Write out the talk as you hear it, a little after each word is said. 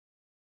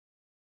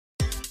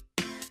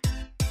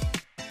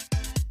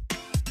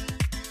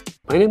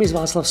My name is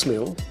Vaclav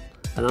Smil,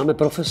 and I'm a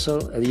professor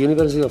at the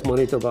University of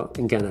Manitoba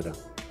in Canada.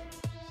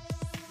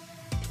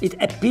 It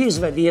appears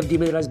that we have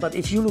dematerialized, but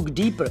if you look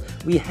deeper,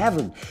 we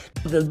haven't.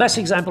 The best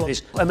example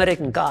is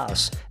American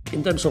cars.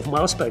 In terms of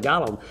miles per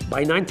gallon,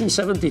 by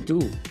 1972,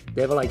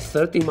 they were like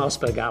 30 miles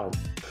per gallon.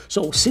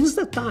 So since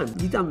that time,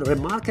 we've done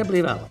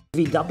remarkably well.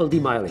 We doubled the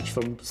mileage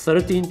from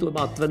 13 to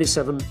about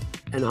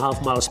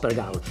 27.5 miles per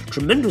gallon.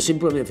 Tremendous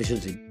improvement in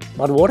efficiency.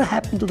 But what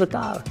happened to the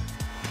car?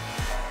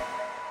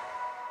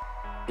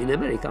 In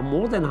America,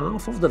 more than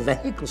half of the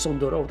vehicles on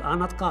the road are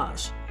not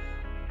cars.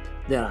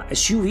 There are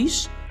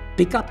SUVs,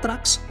 pickup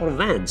trucks, or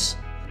vans.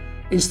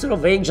 Instead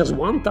of weighing just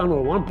 1 ton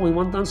or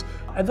 1.1 tons,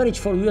 average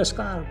for US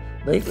car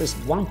vehicle is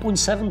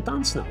 1.7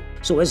 tons now.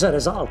 So as a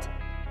result,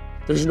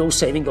 there is no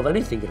saving of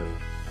anything really.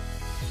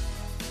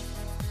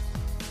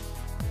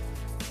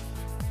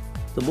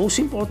 The most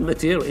important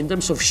material in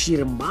terms of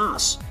sheer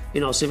mass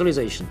in our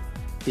civilization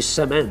is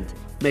cement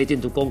made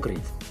into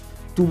concrete.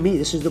 To me,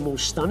 this is the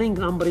most stunning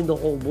number in the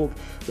whole book,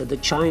 that the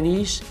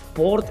Chinese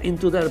poured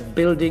into their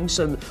buildings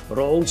and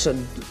roads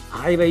and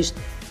highways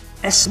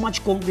as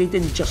much concrete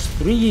in just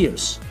 3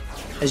 years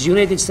as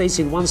United States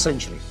in 1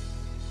 century.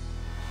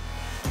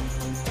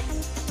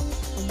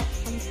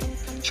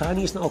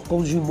 Chinese now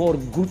consume more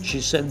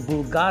Gucci's and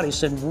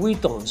Bulgaris and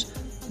Vuittons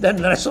than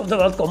the rest of the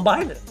world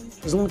combined.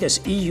 As long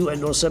as EU and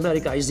North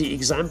America is the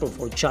example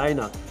for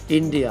China,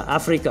 India,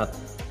 Africa,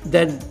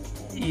 then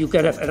you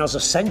can have another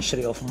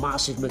century of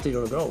massive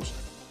material growth.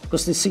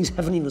 Because these things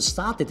haven't even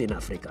started in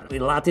Africa,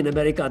 in Latin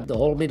America, the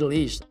whole Middle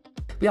East.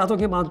 We are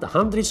talking about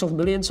hundreds of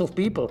millions of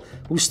people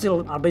who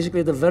still are basically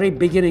at the very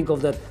beginning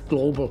of that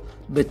global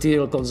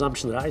material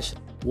consumption rise.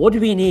 What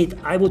we need,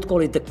 I would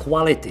call it the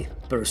quality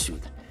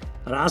pursuit,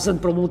 rather than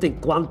promoting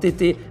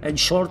quantity and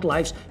short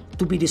lives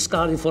to be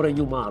discarded for a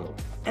new model.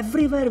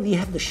 Everywhere we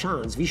have the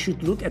chance, we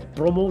should look at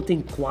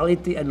promoting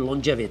quality and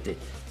longevity.